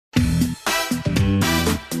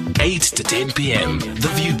8 to 10 p.m.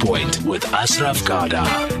 The Viewpoint with Ashraf Garda.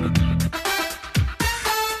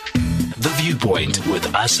 The Viewpoint with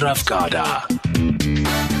Ashraf Garda.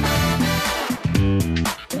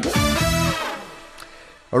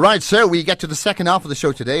 All right, so we get to the second half of the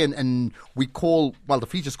show today, and we call, well, the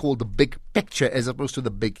feature's called The Big Picture as opposed to The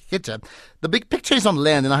Big Hitter. The big picture is on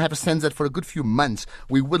land, and I have a sense that for a good few months,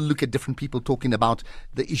 we will look at different people talking about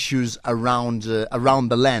the issues around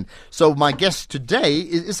the land. So my guest today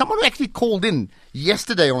is someone who actually called in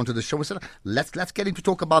yesterday onto the show. We said, let's get him to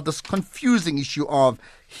talk about this confusing issue of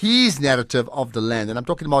his narrative of the land. And I'm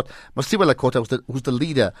talking about Mosioua Lekota, who's the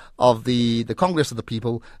leader of the Congress of the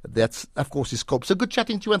People. That's, of course, his Cope. So good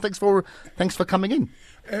chatting to you, and thanks for coming in.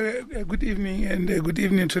 Good evening, and good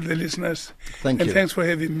evening to the listeners. Thank you. And thanks for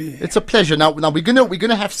having me. It's a pleasure. Now we're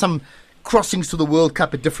gonna have some crossings to the World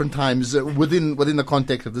Cup at different times within the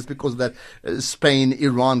context of this, because of that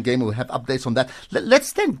Spain-Iran game. We'll have updates on that.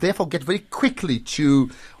 Let's then therefore get very quickly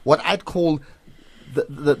to what I'd call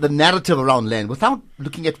the narrative around land, without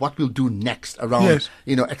looking at what we'll do next around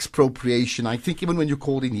expropriation. I think even when you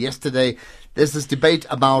called in yesterday, there's this debate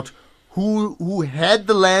about who had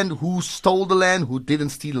the land, who stole the land, who didn't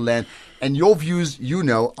steal the land, and your views,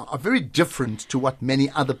 are very different to what many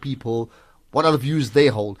other people, what other views they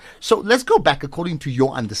hold. So let's go back according to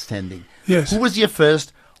your understanding. Yes. Who was here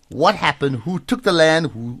first? What happened? Who took the land?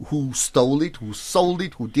 Who stole it? Who sold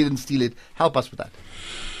it? Who didn't steal it? Help us with that.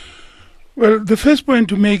 Well, the first point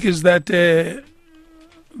to make is that the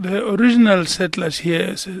original settlers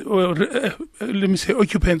here, or let me say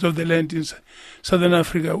occupants of the land in Southern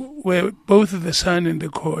Africa, were both the San and the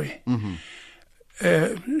Khoi,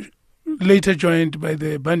 later joined by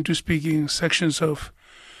the Bantu-speaking sections of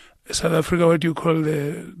South Africa, what you call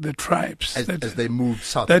the tribes. As they moved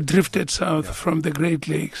south. That drifted south from the Great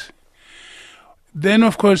Lakes. Then,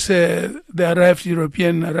 of course, there arrived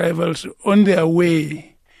European arrivals on their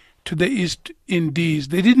way to the East Indies.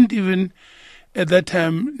 They didn't even at that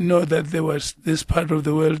time know that there was this part of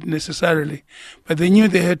the world necessarily, but they knew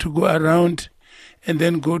they had to go around and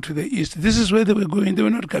then go to the east. This is where they were going. They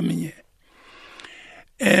were not coming here.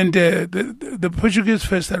 And the Portuguese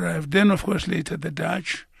first arrived. Then, of course, later the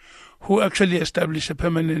Dutch, who actually established a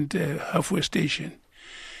permanent halfway station.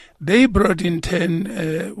 They brought in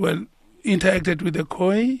 10, interacted with the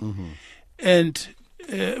Khoi, and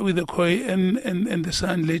with the Khoi and the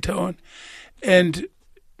San later on, and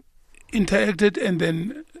interacted and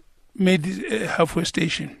then made a halfway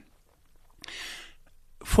station.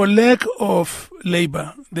 For lack of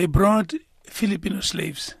labor, they brought Filipino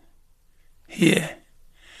slaves here,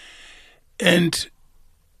 and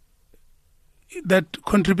that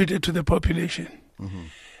contributed to the population.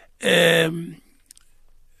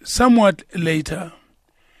 Somewhat later,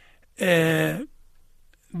 the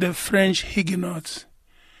French Huguenots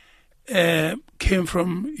came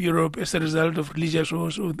from Europe as a result of religious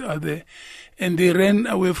wars out there, and they ran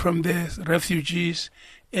away from the refugees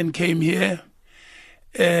and came here,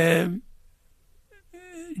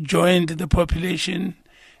 joined the population,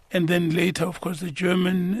 and then later, of course, the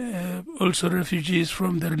German, also refugees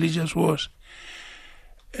from the religious wars.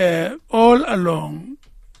 All along,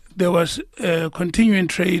 there was a continuing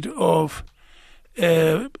trade of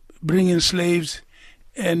bringing slaves,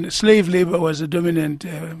 and slave labor was a dominant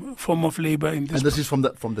form of labor in this. And this is from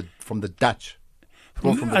the Dutch.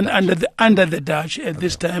 Under the Dutch at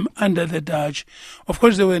this time, under the Dutch. Of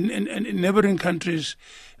course, there were in neighboring countries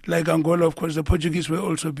like Angola. Of course, the Portuguese were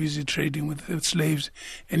also busy trading with slaves.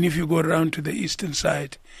 And if you go around to the eastern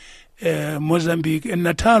side, Mozambique and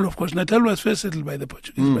Natal, of course, Natal was first settled by the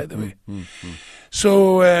Portuguese, by the way.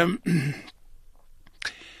 So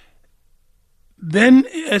then,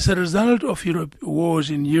 as a result of wars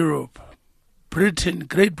in Europe, Great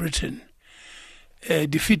Britain,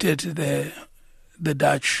 defeated the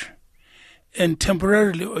Dutch and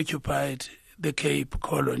temporarily occupied the Cape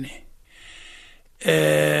Colony.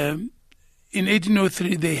 In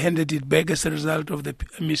 1803, they handed it back as a result of the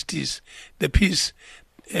armistice, the peace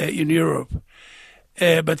in Europe.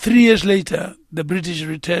 But 3 years later, the British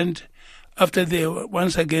returned after they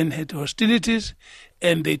once again had hostilities,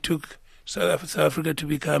 and they took South Africa to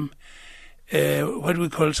become what we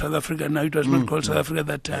call South Africa now. It was not called South Africa at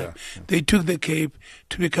that time. Yeah. They took the Cape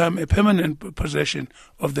to become a permanent possession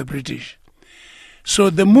of the British. So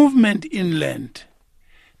the movement inland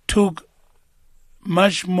took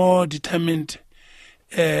much more determined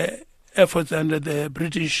efforts under the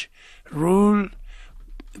British rule.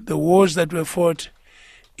 The wars that were fought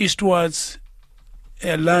eastwards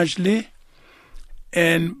largely,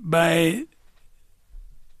 and by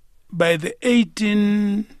the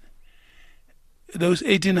 1800s,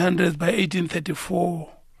 by 1834,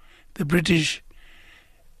 the British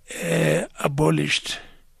abolished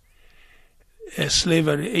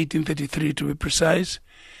slavery, 1833 to be precise,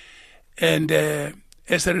 and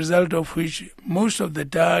as a result of which most of the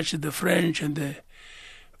Dutch, the French, and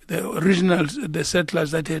the originals, the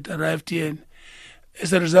settlers that had arrived here,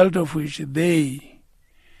 as a result of which the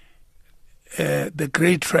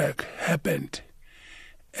Great Trek happened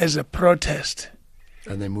as a protest.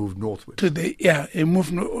 And they moved northward. It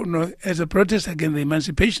moved north as a protest against the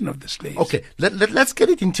emancipation of the slaves. Okay, let's get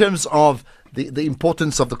it in terms of the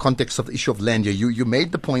importance of the context of the issue of land here. You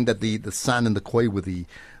made the point that the San and the Khoi were the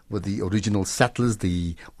original settlers,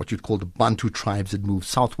 what you'd call the Bantu tribes that moved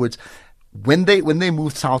southwards. When they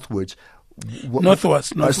moved southwards,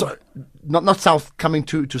 northwards. Not south, coming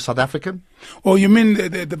to South Africa. Oh, you mean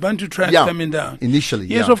the Bantu tribes coming down initially?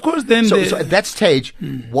 Yes, of course. Then so at that stage,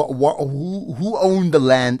 who owned the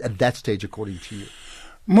land at that stage, according to you?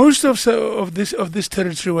 Most of this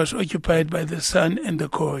territory was occupied by the San and the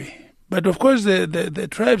Khoi, but of course the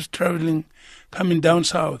tribes coming down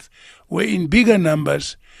south were in bigger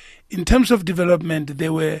numbers. In terms of development, they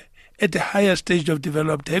were at a higher stage of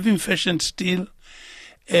development, having fashioned steel.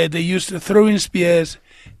 They used throwing spears,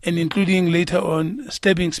 and including later on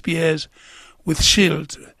stabbing spears with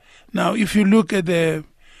shields. Now, if you look at the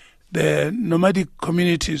nomadic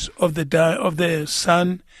communities of the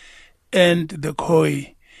San and the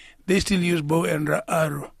Khoi, they still use bow and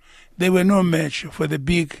arrow. They were no match for the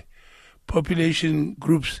big population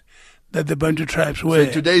groups that the Bantu tribes were. So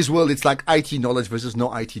in today's world, it's like IT knowledge versus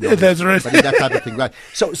no IT knowledge. That's right. But that type of thing, right?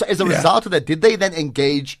 So as a result of that, did they then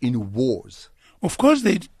engage in wars? Of course,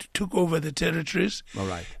 they took over the territories. All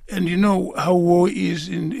right. And you know how war is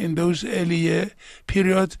in those early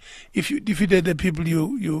periods. If you defeated the people,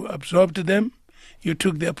 you absorbed them, you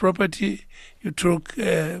took their property, you took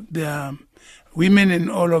their women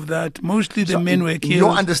and all of that. Mostly the men were killed. Your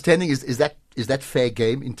understanding is that fair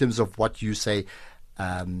game in terms of what you say,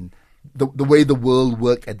 the way the world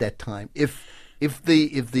worked at that time? If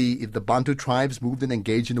the Bantu tribes moved and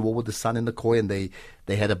engaged in a war with the San and the Khoi, and they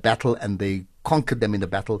had a battle and they conquered them in the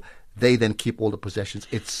battle, they then keep all the possessions.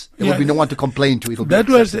 There will be no one to complain to. That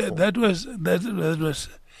was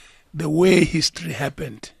the way history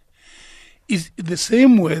happened. It's the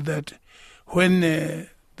same way that when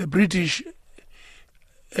the British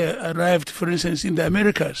arrived, for instance, in the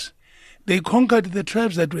Americas, they conquered the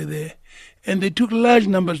tribes that were there. And they took large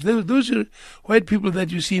numbers. Those white people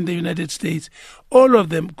that you see in the United States, all of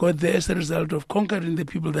them got there as a result of conquering the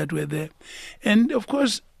people that were there. And of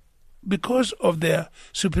course, because of their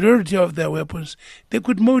superiority of their weapons, they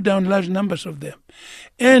could mow down large numbers of them.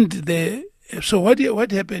 And so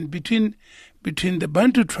what happened between the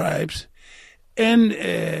Bantu tribes and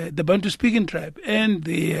the Bantu-speaking tribe and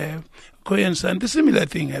the Khoi and San, the similar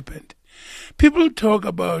thing happened. People talk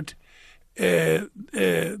about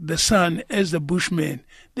the San as the Bushmen.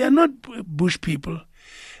 They are not bush people.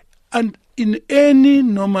 And in any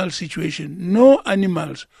normal situation, no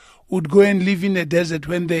animals would go and live in a desert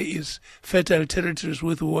when there is fertile territories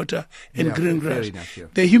with water and green grass.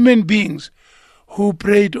 The human beings who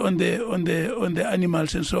preyed on the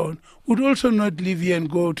animals and so on would also not live here and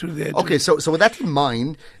go to the... Okay, so with that in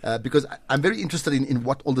mind, because I'm very interested in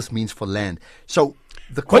what all this means for land. So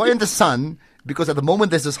the Khoi and the San, because at the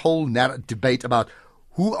moment there's this whole debate about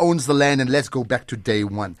who owns the land, and let's go back to day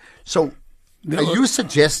one. So are you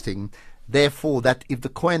suggesting, therefore, that if the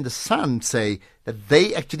Khoi and the San say that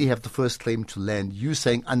they actually have the first claim to land, you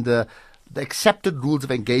saying under the accepted rules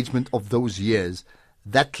of engagement of those years,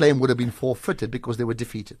 that claim would have been forfeited because they were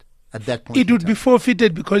defeated at that point? It would be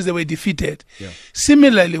forfeited because they were defeated. Yeah.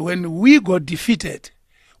 Similarly, when we got defeated,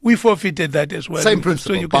 we forfeited that as well. Same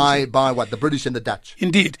principle, so by what? The British and the Dutch.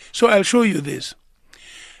 Indeed. So I'll show you this.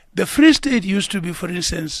 The Free State used to be, for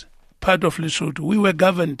instance, part of Lesotho. We were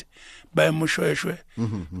governed by Mosioua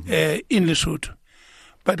in Lesotho.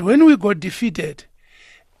 But when we got defeated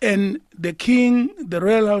and the king, the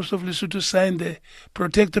Royal House of Lesotho signed the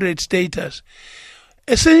protectorate status,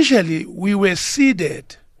 essentially we were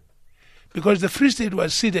ceded, because the Free State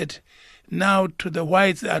was ceded now to the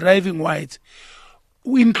whites, the arriving whites,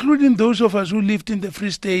 including those of us who lived in the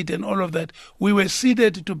Free State and all of that. We were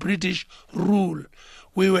ceded to British rule.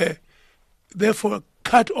 We were therefore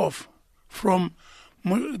cut off from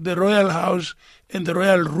the Royal House and the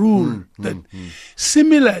royal rule.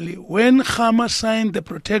 Similarly, when Khama signed the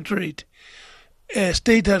protectorate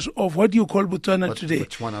status of what you call Botswana today,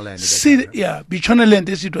 Botswana land, Bechuana land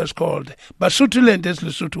as it was called, Basotho land as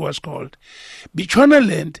Lesotho was called. Bechuana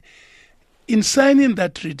land in signing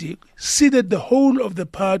that treaty, ceded the whole of the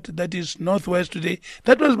part that is northwest today.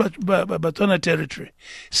 That was Botswana territory.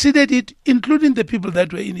 Ceded it, including the people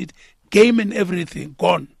that were in it, game and everything,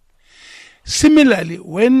 gone. Similarly,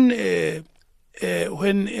 when Isilo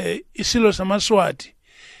Samaswati,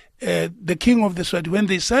 the king of the Swati, when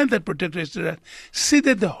they signed that protectorate,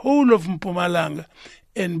 ceded the whole of Mpumalanga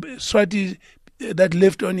and Swati that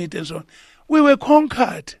left on it and so on. We were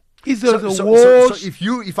conquered. So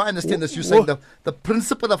if I understand this, you're saying the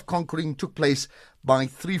principle of conquering took place by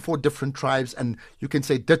 3-4 different tribes, and you can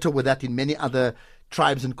say ditto with that in many other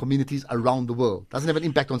tribes and communities around the world. Doesn't have an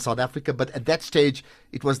impact on South Africa, but at that stage,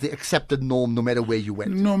 it was the accepted norm no matter where you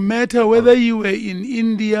went. No matter whether you were in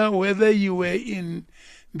India, whether you were in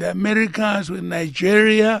the Americas, with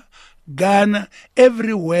Nigeria, Ghana,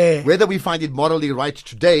 everywhere. Whether we find it morally right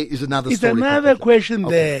today is another story. It's another question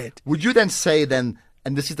there. Would you then say then,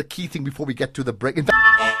 and this is the key thing before we get to the break.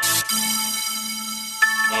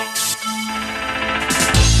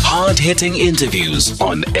 Hard-hitting interviews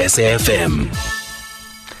on SAFM.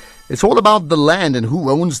 It's all about the land and who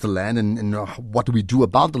owns the land and what do we do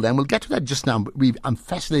about the land. We'll get to that just now. I'm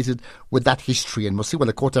fascinated with that history. And Mosioua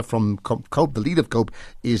Lekota from Cope, the leader of Cope,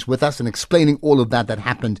 is with us and explaining all of that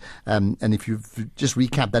happened. And if you just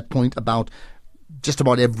recap that point about just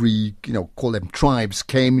about every, call them tribes,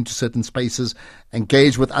 came into certain spaces,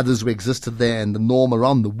 engaged with others who existed there, and the norm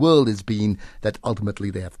around the world has been that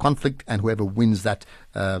ultimately they have conflict, and whoever wins that,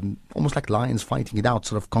 almost like lions fighting it out,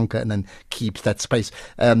 sort of conquer and then keeps that space.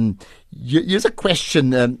 Here's a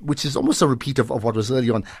question which is almost a repeat of what was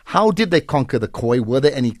earlier on. How did they conquer the Khoi? Were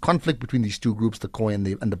there any conflict between these two groups, the Khoi and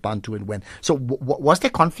the Bantu, and when? So was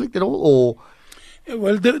there conflict at all, or?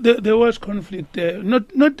 Well, there was conflict,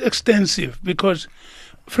 not extensive, because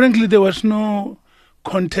frankly there was no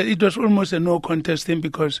contest. It was almost a no contest thing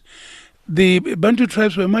because the Bantu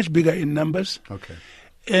tribes were much bigger in numbers. Okay.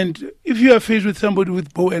 And if you are faced with somebody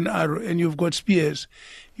with bow and arrow, and you've got spears,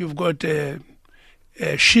 you've got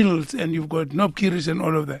shields, and you've got knobkiris and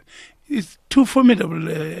all of that, it's too formidable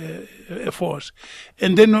a force.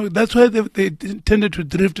 And then that's why they tended to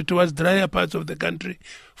drift towards drier parts of the country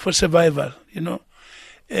for survival,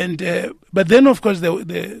 And but then, of course,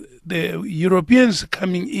 the Europeans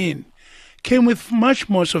coming in came with much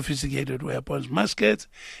more sophisticated weapons, muskets,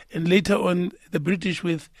 and later on the British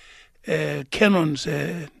with cannons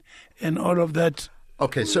and all of that.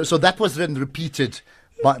 Okay, so that was then repeated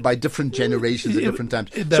by different generations at different times.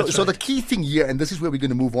 So the key thing here, and this is where we're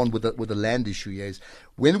going to move on with the land issue here, is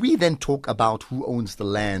when we then talk about who owns the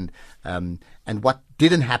land and what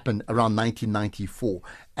didn't happen around 1994,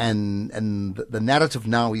 and the narrative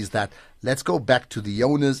now is that let's go back to the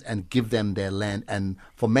owners and give them their land, and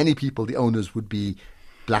for many people the owners would be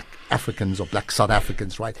black Africans or black South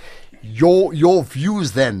Africans, right? Your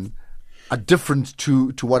views then are different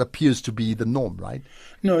to what appears to be the norm, right?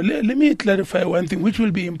 No, let me clarify one thing, which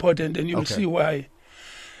will be important, and you'll see why.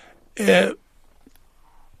 Now,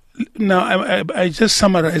 I just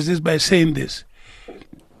summarize this by saying this,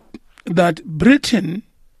 that Britain,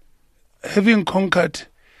 having conquered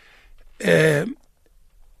the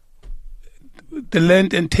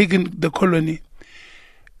land and taken the colony,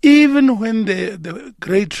 even when the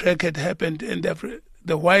Great Trek had happened and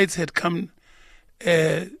the whites had come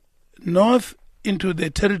north into the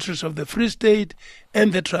territories of the Free State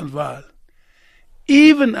and the Transvaal,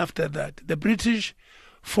 even after that, the British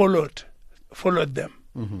followed them,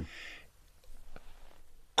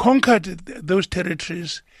 conquered those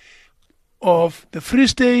territories of the Free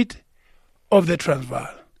State, of the Transvaal,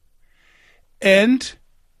 and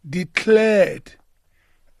declared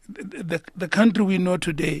the country we know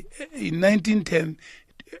today. In 1910,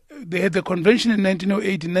 they had the convention in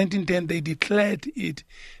 1908. In 1910, they declared it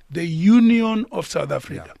the Union of South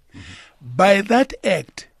Africa. Yeah. By that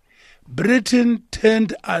act, Britain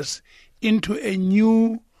turned us into a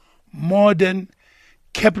new, modern,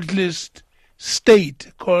 capitalist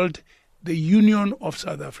state called the Union of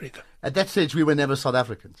South Africa. At that stage, we were never South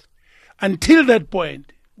Africans. Until that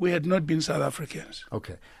point, we had not been South Africans.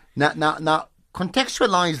 Okay. Now,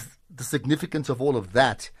 contextualize the significance of all of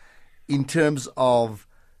that in terms of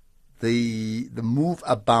the move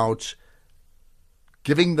about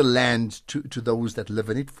giving the land to those that live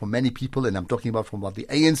in it. For many people, and I'm talking about from what the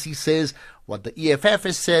ANC says, what the EFF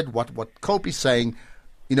has said, what Cope is saying,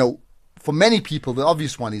 for many people, the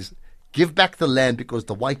obvious one is give back the land because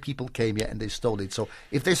the white people came here and they stole it. So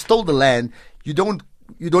if they stole the land, you don't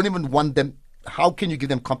even want them. How can you give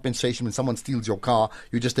them compensation when someone steals your car?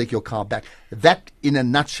 You just take your car back. That, in a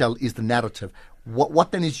nutshell, is the narrative.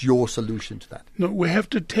 What then is your solution to that? No, we have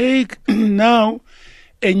to take now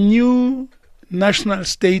a new national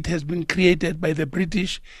state has been created by the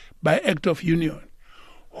British by Act of Union.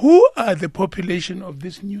 Who are the population of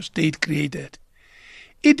this new state created?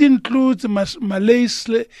 It includes Malay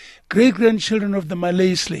great-grandchildren of the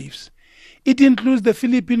Malay slaves. It includes the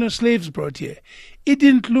Filipino slaves brought here. It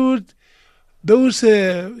includes those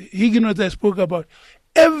Huguenots I spoke about.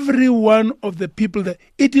 Every one of the people that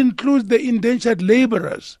it includes the indentured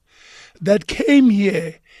laborers that came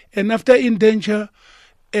here, and after indenture,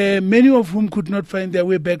 many of whom could not find their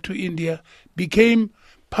way back to India, became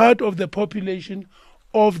part of the population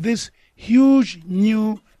of this huge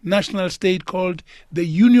new national state called the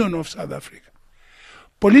Union of South Africa.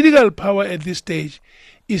 Political power at this stage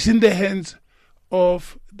is in the hands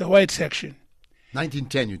of the white section.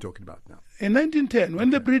 1910 you're talking about now. In 1910, when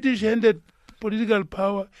the British handed political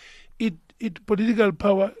power,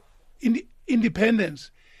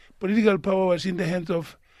 independence, political power was in the hands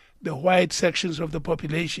of the white sections of the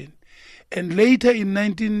population. And later in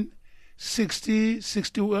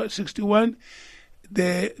 1961,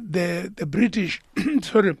 the British,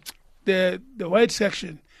 the white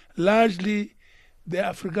section, largely the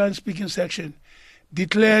Afrikaans-speaking section,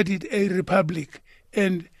 declared it a republic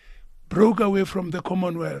and broke away from the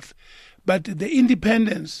Commonwealth. But the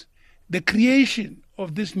independence, the creation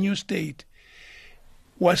of this new state,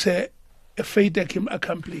 was a fait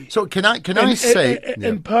accompli. So can I say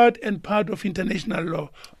and part of international law,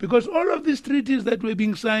 because all of these treaties that were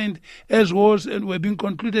being signed as wars and were being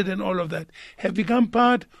concluded and all of that have become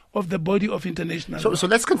part of the body of international law. So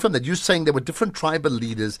let's confirm that you're saying there were different tribal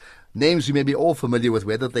leaders, names you may be all familiar with,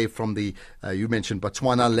 whether they're from the you mentioned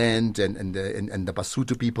Botswana land and the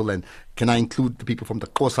Basotho people, and can I include the people from the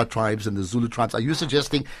Xhosa tribes and the Zulu tribes? Are you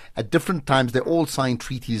suggesting at different times they all signed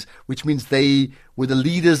treaties, which means they were the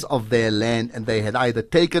leaders of their land and they had either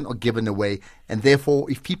taken or given away, and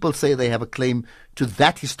therefore if people say they have a claim to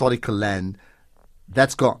that historical land,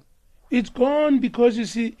 that's gone? It's gone because, you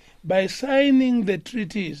see, by signing the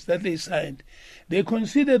treaties that they signed, they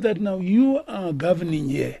considered that now you are governing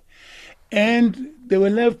here. And they were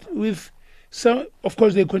left with some, of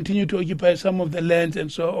course, they continued to occupy some of the lands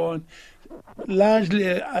and so on, largely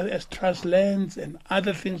as trust lands and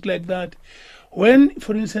other things like that. When,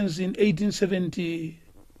 for instance, in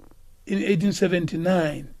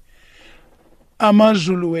 1879,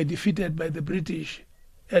 AmaZulu were defeated by the British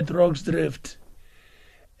at Rocks Drift,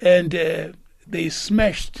 and they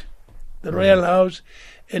smashed the royal house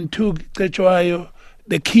and took Cetshwayo,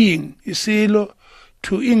 the king, Isilo,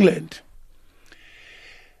 to England.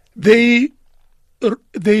 They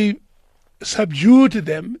subdued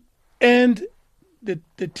them, and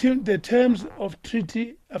the terms of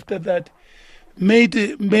treaty after that made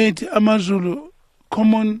AmaZulu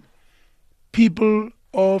common people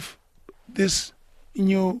of this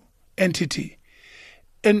new entity.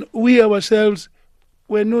 And we ourselves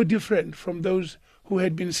were no different from those who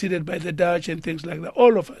had been seated by the Dutch and things like that,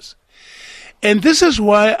 all of us. And this is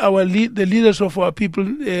why the leaders of our people,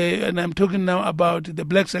 and I'm talking now about the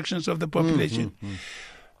black sections of the population,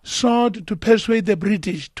 sought to persuade the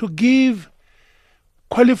British to give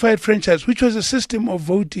qualified franchise, which was a system of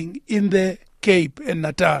voting in the Cape and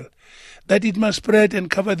Natal, that it must spread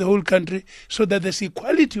and cover the whole country so that there's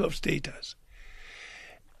equality of status.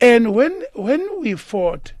 And when we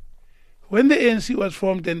fought, when the ANC was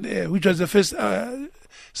formed, and which was the first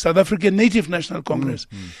South African Native National Congress,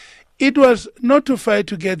 it was not to fight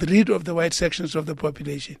to get rid of the white sections of the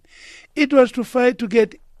population. It was to fight to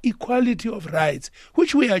get equality of rights,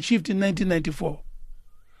 which we achieved in 1994.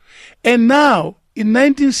 And now, in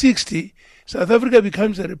 1960, South Africa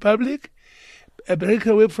becomes a republic, a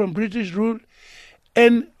breakaway from British rule,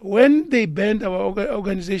 and when they banned our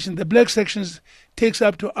organization, the black sections takes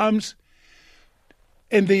up to arms,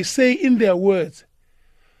 and they say in their words,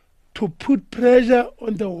 to put pressure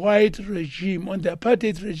on the white regime, on the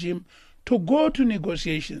apartheid regime, to go to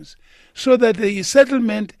negotiations so that there is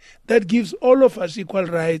settlement that gives all of us equal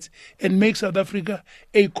rights and makes South Africa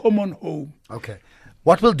a common home. Okay.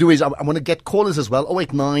 What we'll do is I'm going to get callers as well,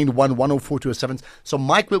 089-1104-207. So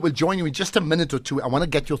Mike will join you in just a minute or two. I want to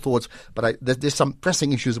get your thoughts, but there's some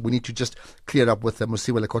pressing issues that we need to just clear up with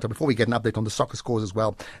Mosioua Lekota before we get an update on the soccer scores as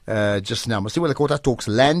well just now. Mosioua Lekota talks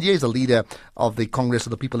land. He is the leader of the Congress of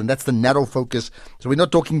the People, and that's the narrow focus. So we're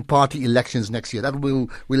not talking party elections next year. That we'll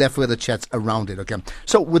have further chats around it, okay?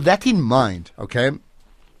 So with that in mind, okay,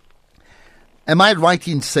 am I right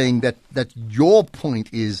in saying that your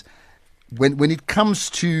point is when it comes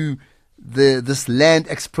to this land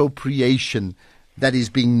expropriation that is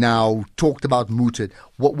being now talked about, mooted,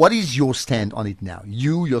 what is your stand on it now?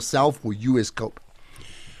 You, yourself, or you as Cope?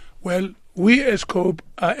 Well, we as Cope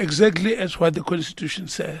are exactly as what the Constitution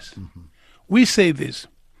says. we say this.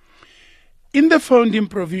 In the founding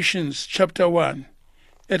provisions, chapter 1,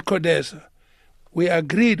 at CODESA, we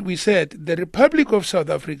agreed, we said, the Republic of South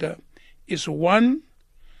Africa is one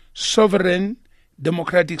sovereign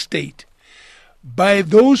democratic state. By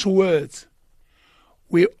those words,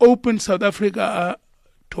 we opened South Africa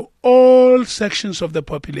to all sections of the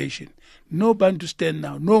population. No Bantustan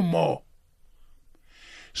now, no more.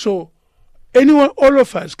 So anyone, all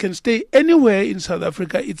of us can stay anywhere in South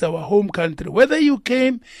Africa. It's our home country. Whether you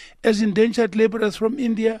came as indentured laborers from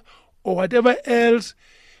India or whatever else,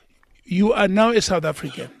 you are now a South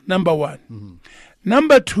African, number one. Mm-hmm.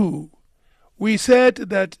 Number two, we said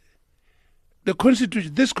that the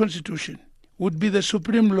constitution, this constitution, would be the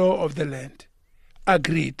supreme law of the land.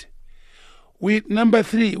 Agreed. Number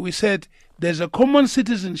three, we said there's a common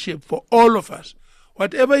citizenship for all of us.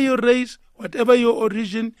 Whatever your race, whatever your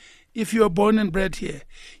origin, if you are born and bred here,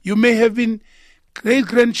 you may have been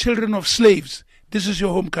great-grandchildren of slaves. This is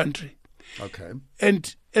your home country. Okay.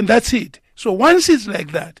 And that's it. So once it's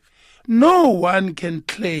like that, no one can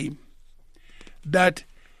claim that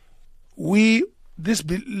this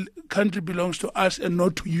country belongs to us and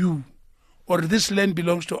not to you, or this land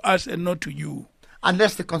belongs to us and not to you.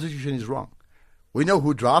 Unless the constitution is wrong. We know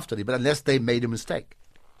who drafted it, but unless they made a mistake.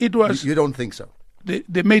 It was. You don't think so?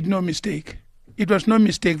 They made no mistake. It was no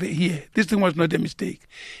mistake here. This thing was not a mistake.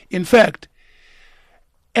 In fact,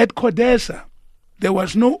 at CODESA, there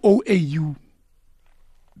was no OAU.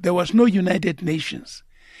 There was no United Nations.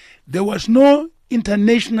 There was no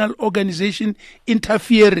international organization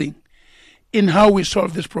interfering in how we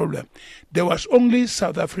solve this problem. There was only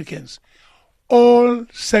South Africans. All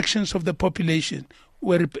sections of the population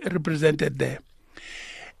were represented there.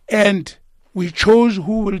 And we chose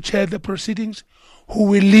who will chair the proceedings, who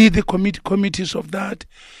will lead the committees of that,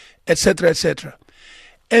 etc., etc.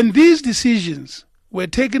 And these decisions were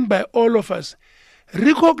taken by all of us,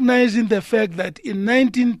 recognizing the fact that in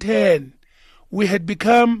 1910 we had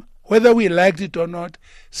become, whether we liked it or not,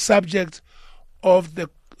 subjects of the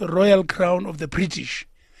royal crown of the British.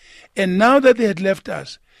 And now that they had left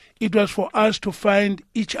us, it was for us to find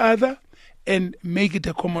each other and make it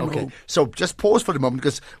a common home. So just pause for a moment,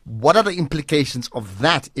 because what are the implications of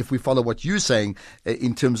that if we follow what you're saying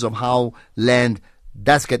in terms of how land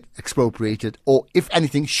does get expropriated, or if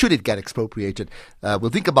anything, should it get expropriated? We'll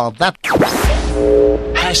think about that.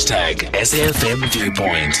 Hashtag SAFM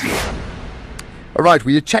Viewpoint. All right,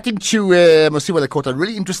 we are chatting to Mosioua Lekota.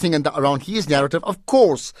 Really interesting and around his narrative, of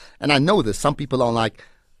course. And I know this. Some people are like,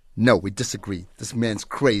 no, we disagree. This man's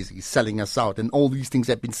crazy. He's selling us out. And all these things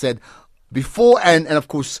have been said before. And of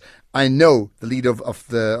course, I know the leader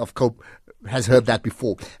of Cope has heard that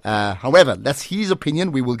before. However, that's his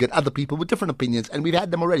opinion. We will get other people with different opinions. And we've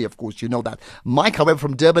had them already, of course. You know that. Mike, however,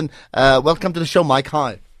 from Durban. Welcome to the show, Mike.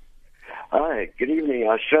 Hi. Hi. Good evening,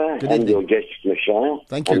 Asha, and your guest, Mosioua.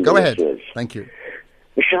 Thank you. Go ahead. Thank you.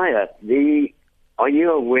 Mosioua, are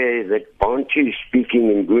you aware that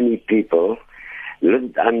Bantu-speaking Nguni people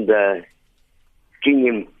lived under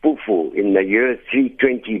King Mpufu in the year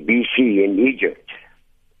 320 BC in Egypt?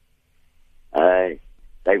 They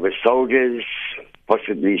were soldiers,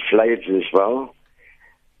 possibly slaves as well.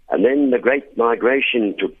 And then the Great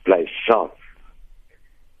Migration took place south.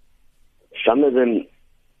 Some of them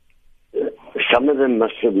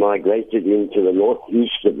must have migrated into the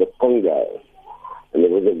northeast of the Congo. And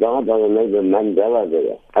there was a guy by the name of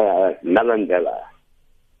Mandela.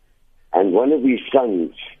 And one of his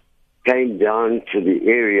sons came down to the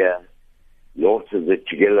area north of the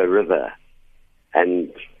Tugela River and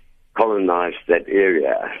colonized that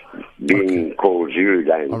area, being called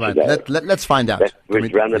Zululand. All right, today. let's find out. That was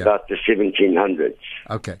around about the 1700s.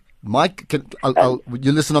 Okay. Mike,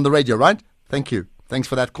 you listen on the radio, right? Thank you. Thanks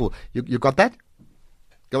for that call. You got that?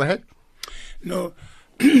 Go ahead. No,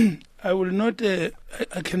 I will not. I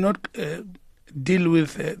cannot deal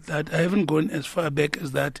with that. I haven't gone as far back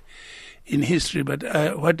as that in history, but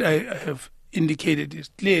what I have indicated is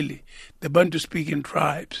clearly the Bantu-speaking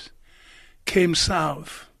tribes came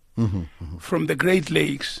south from the Great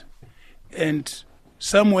Lakes, and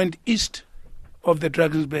some went east of the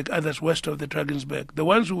Drakensberg, others west of the Drakensberg. The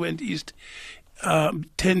ones who went east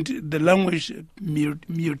the language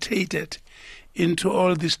mutated into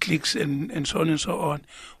all these cliques and so on and so on.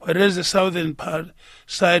 Whereas the southern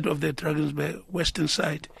side of the Drakensberg, western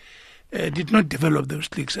side, did not develop those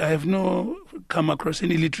cliques. I have come across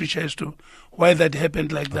any literature as to why that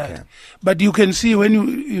happened like that. But you can see when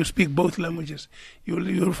you speak both languages,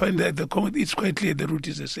 you'll find that it's quite clear the root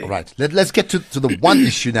is the same. All right. Let's get to the one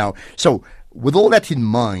issue now. So, with all that in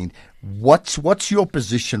mind, what's your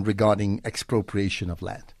position regarding expropriation of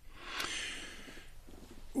land?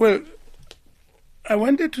 Well, I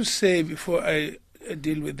wanted to say before I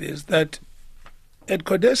deal with this that at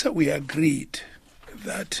CODESA we agreed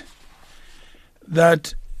that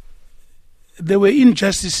there were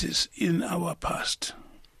injustices in our past,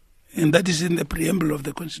 and that is in the preamble of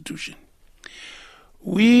the Constitution.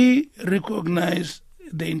 We recognize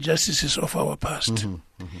the injustices of our past.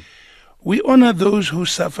 Mm-hmm, mm-hmm. We honor those who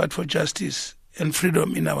suffered for justice and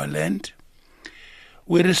freedom in our land.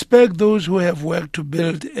 We respect those who have worked to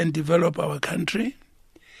build and develop our country.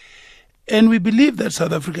 And we believe that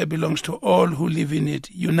South Africa belongs to all who live in it,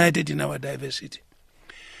 united in our diversity.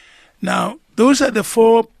 Now, those are the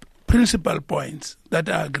 4 principal points that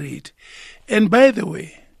are agreed. And by the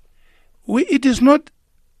way, it is not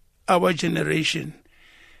our generation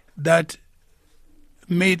that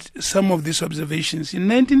made some of these observations. In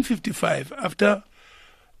 1955, after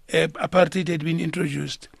apartheid had been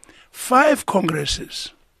introduced, 5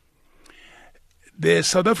 congresses, the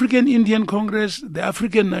South African Indian Congress, the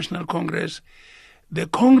African National Congress, the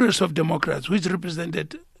Congress of Democrats, which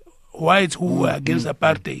represented whites who were against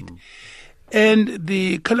apartheid, and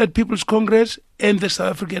the Colored People's Congress and the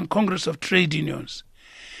South African Congress of Trade Unions.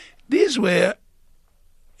 These were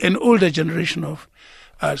an older generation of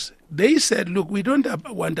us. They said, look, we don't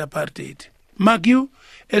want apartheid. Mark you,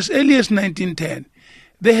 as early as 1910,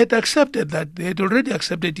 they had accepted that. They had already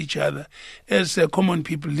accepted each other as common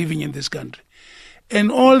people living in this country. And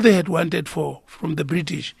all they had wanted from the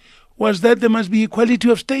British was that there must be equality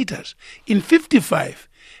of status. In 55,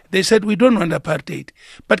 they said, we don't want apartheid,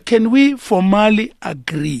 but can we formally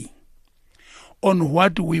agree on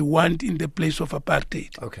what we want in the place of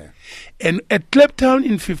apartheid? Okay. And at Kliptown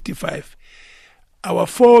in 55, our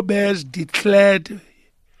forebears declared,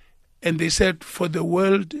 and they said for the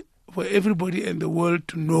world, for everybody in the world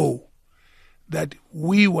to know that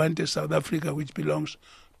we want a South Africa which belongs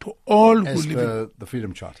to all who live in the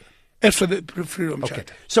Freedom Charter. As for the Freedom Okay.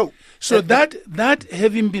 Charter. So that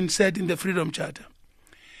having been said in the Freedom Charter,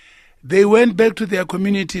 they went back to their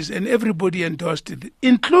communities and everybody endorsed it,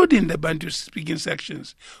 including the Bantu-speaking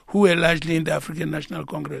sections who were largely in the African National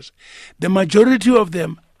Congress. The majority of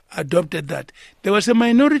them adopted that. There was a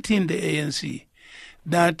minority in the ANC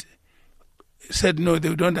that said no,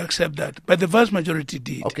 they don't accept that, but the vast majority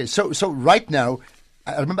did. Okay, so right now,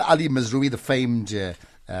 I remember Ali Mazrui, the famed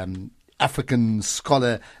African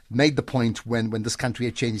scholar, made the point when this country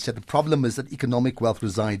had changed. He said the problem is that economic wealth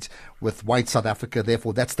resides with white South Africa,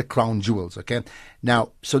 therefore that's the crown jewels, okay?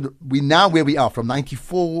 Now, we now where we are from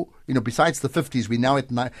 94, besides the 50s, we're now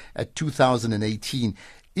at 2018.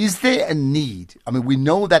 Is there a need? I mean, we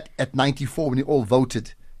know that at 94, when you all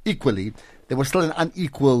voted equally, there was still an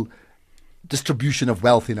unequal distribution of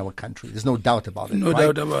wealth in our country. There's no doubt about it. No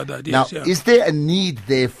doubt about that, yes. Now, is there a need,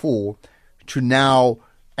 therefore, to now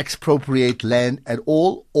expropriate land at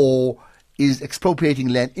all, or is expropriating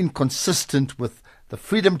land inconsistent with the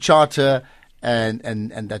Freedom Charter and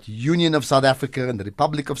that Union of South Africa and the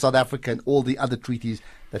Republic of South Africa and all the other treaties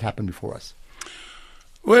that happened before us?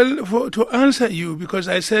 Well, to answer you, because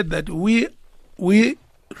I said that we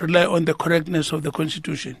rely on the correctness of the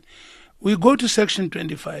Constitution, we go to Section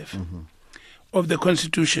 25 of the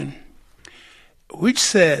Constitution, which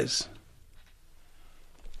says,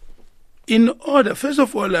 in order, first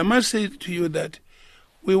of all, I must say to you that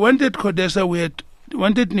we wanted CODESA, we had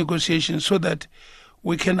wanted negotiations so that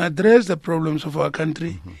we can address the problems of our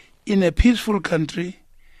country in a peaceful country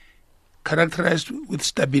characterized with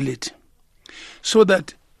stability, so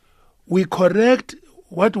that we correct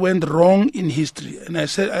what went wrong in history. And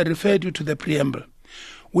I referred you to the preamble.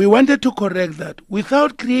 We wanted to correct that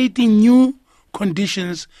without creating new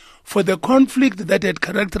conditions for the conflict that had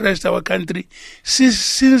characterized our country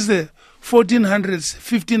since the 1400s,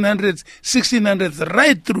 1500s, 1600s,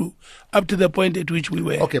 right through up to the point at which we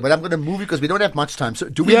were. Okay, but I'm going to move because we don't have much time. So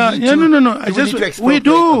do we need to...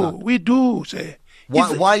 No. We do, say.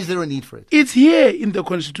 Why is there a need for it? It's here in the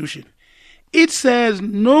Constitution. It says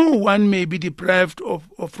no one may be deprived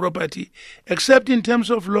of property except in terms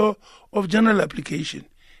of law of general application,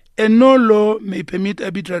 and no law may permit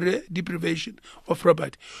arbitrary deprivation of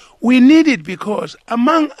property. We need it because,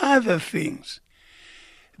 among other things,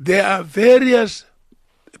 there are various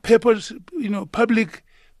purpose, public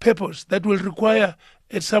purpose that will require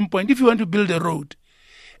at some point, if you want to build a road,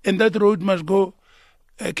 and that road must go,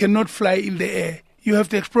 cannot fly in the air, you have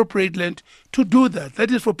to expropriate land to do that.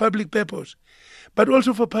 That is for public purpose, but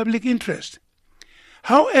also for public interest.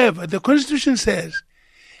 However, the Constitution says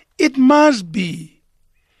it must be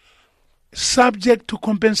subject to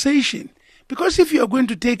compensation, because if you are going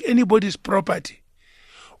to take anybody's property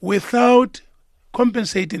without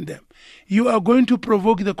compensating them, you are going to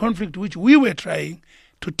provoke the conflict which we were trying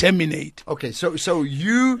to terminate. Okay, so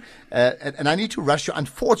you, and I need to rush you,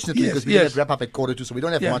 unfortunately, Yes, because we yes. have to wrap up at 2:45, so we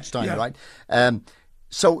don't have Yeah, much time, yeah. right?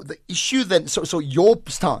 So the issue then, so your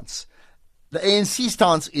stance, the ANC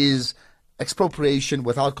stance is expropriation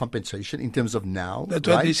without compensation in terms of now. That's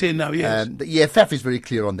right? what they say now, yes. The EFF is very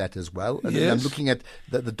clear on that as well. And then I'm Yes. looking at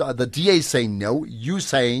the DA saying no, you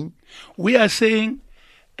saying, We are saying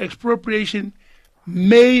expropriation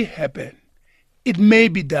may happen. It may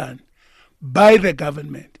be done by the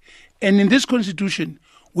government. And in this constitution,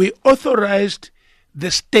 we authorized the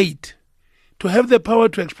state to have the power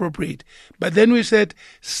to expropriate. But then we said,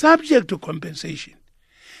 subject to compensation.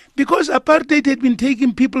 Because apartheid had been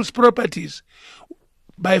taking people's properties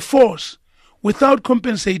by force without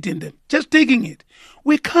compensating them, just taking it.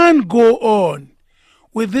 We can't go on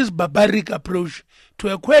with this barbaric approach to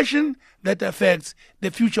a question that affects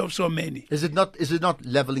the future of so many. is it not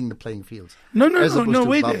leveling the playing fields? No, As opposed to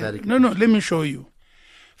wait. barbaric No, let me show you.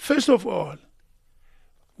 First of all,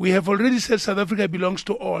 we have already said South Africa belongs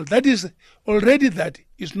to all. That is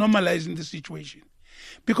normalizing the situation.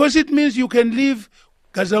 Because it means you can live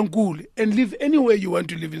Gazankulu and live anywhere you want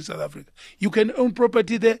to live in South Africa. You can own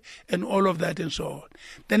property there and all of that and so on.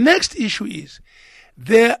 The next issue is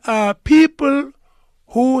there are people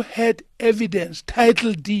who had evidence,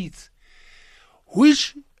 title deeds,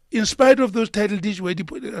 which in spite of those title deeds were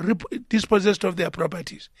dispossessed of their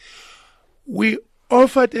properties. We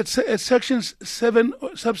offered at section 7,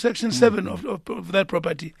 subsection 7 of that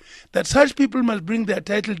property, that such people must bring their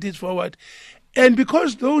title deeds forward. And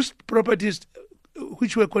because those properties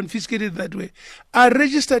which were confiscated that way are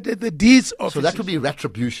registered at the deeds office. So that would be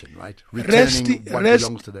retribution, right? Returning what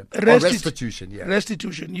belongs to them. Or restitution, yeah.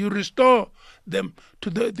 Restitution. You restore them to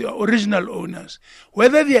the original owners,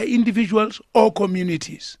 whether they are individuals or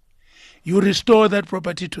communities. You restore that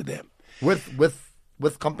property to them. With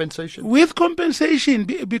compensation? With compensation,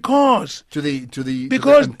 because to the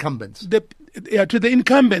incumbents. To the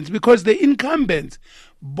incumbents, because the incumbents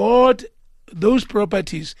bought those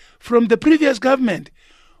properties from the previous government,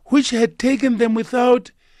 which had taken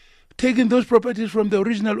those properties from the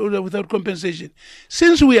original owner without compensation.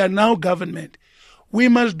 Since we are now government, we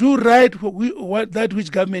must do right that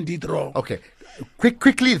which government did wrong. Okay.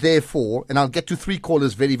 Quickly, therefore, and I'll get to 3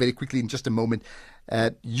 callers very, very quickly in just a moment.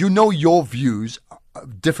 Your views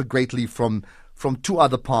differ greatly from 2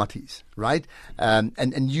 other parties, right?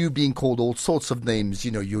 And you being called all sorts of names,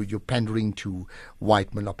 you're pandering to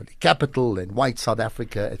white monopoly capital and white South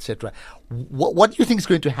Africa, etc. What do you think is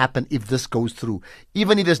going to happen if this goes through,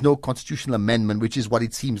 even if there's no constitutional amendment, which is what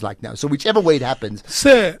it seems like now? So whichever way it happens,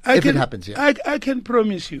 Sir, it happens, yeah. I can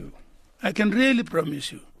promise you, I can really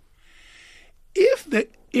promise you, if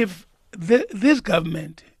this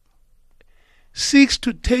government seeks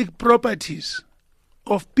to take properties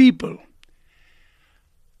of people,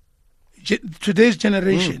 today's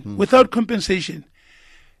generation, without compensation,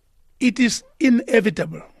 it is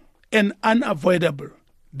inevitable and unavoidable.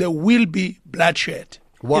 There will be bloodshed.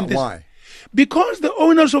 Why? Because the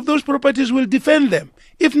owners of those properties will defend them,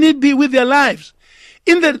 if need be, with their lives.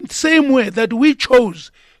 In the same way that we chose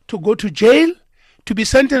to go to jail, to be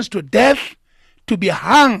sentenced to death, to be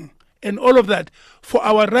hung, and all of that, for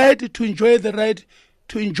our right to enjoy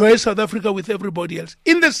South Africa with everybody else.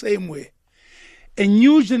 In the same way, a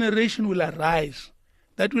new generation will arise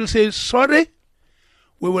that will say, sorry,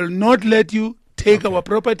 we will not let you take our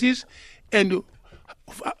properties.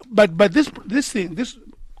 But this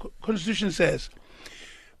constitution says,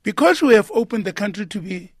 because we have opened the country to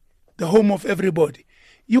be the home of everybody,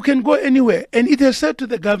 you can go anywhere. And it has said to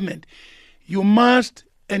the government, you must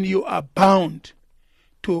and you are bound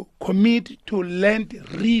to commit to land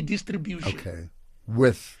redistribution. Okay.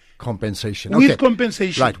 With compensation. With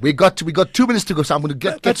compensation. Right. We got 2 minutes to go, so I'm going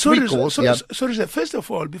to get 3 calls. Sorry, sir. First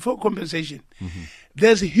of all, before compensation,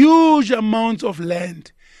 there's huge amounts of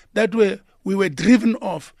land that we were driven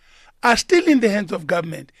off are still in the hands of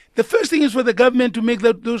government. The first thing is for the government to make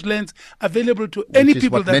those lands available to any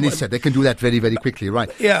people that many want. said. They can do that very, very quickly, right?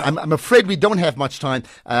 Yeah. I'm afraid we don't have much time.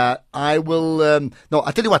 I will. No,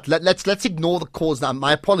 I'll tell you what. Let's ignore the calls now.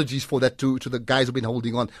 My apologies for that to the guys who've been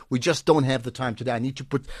holding on. We just don't have the time today. I need to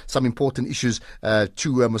put some important issues to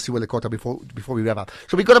Mosioua Lekota before we wrap up.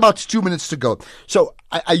 So we've got about 2 minutes to go. So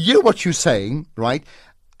I hear what you're saying, right?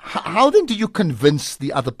 How then do you convince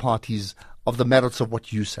the other parties of the merits of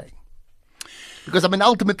what you're saying? Because,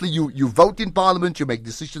 ultimately you vote in Parliament, you make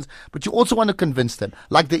decisions, but you also want to convince them.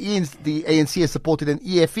 Like the ANC has supported an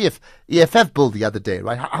EFF bill the other day,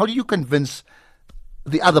 right? How do you convince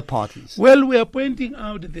the other parties? Well, we are pointing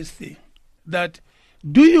out this thing, that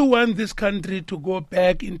do you want this country to go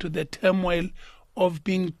back into the turmoil of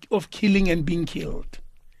killing and being killed?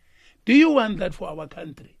 Do you want that for our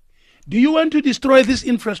country? Do you want to destroy this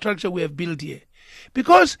infrastructure we have built here?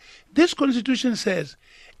 Because this constitution says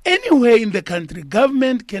anywhere in the country,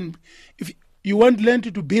 government can, if you want land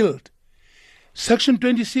to build, Section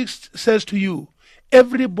 26 says to you,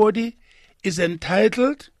 everybody is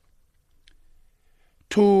entitled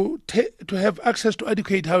to have access to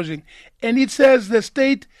adequate housing. And it says the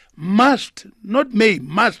state must, not may,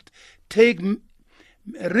 must take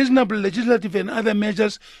reasonable legislative and other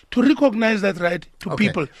measures to recognize that right to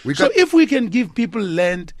people. So if we can give people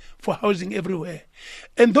land for housing everywhere,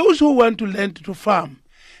 and those who want to land to farm,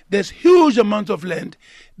 there's huge amounts of land.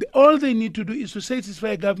 All they need to do is to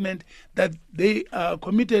satisfy government that they are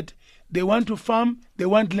committed, they want to farm, they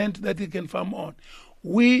want land that they can farm on.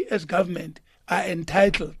 We as government are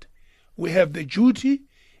entitled. We have the duty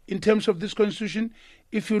in terms of this constitution.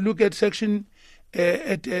 If you look at section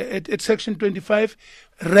Section 25,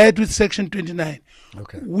 read with Section 29.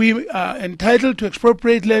 Okay. We are entitled to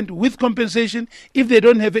expropriate land with compensation if they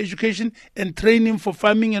don't have education and training for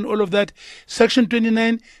farming and all of that. Section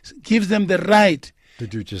 29 gives them the right to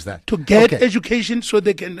do just that. To get education so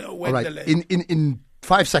they can work the land. In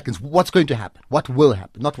 5 seconds, what's going to happen? What will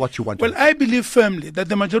happen? Not what you want to happen. I believe firmly that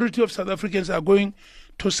the majority of South Africans are going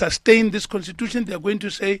to sustain this constitution. They are going to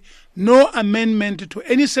say no amendment to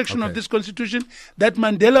any section of this constitution, that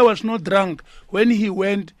Mandela was not drunk when he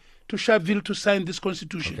went to Sharpeville to sign this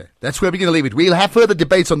constitution. Okay. That's where we're going to leave it. We'll have further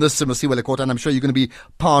debates on this, Mosioua Lekota, and I'm sure you're going to be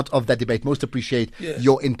part of that debate. Most appreciate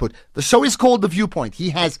your input. The show is called The Viewpoint. He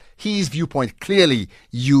has his viewpoint. Clearly,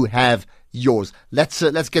 you have yours. Let's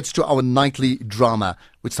get to our nightly drama,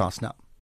 which starts now.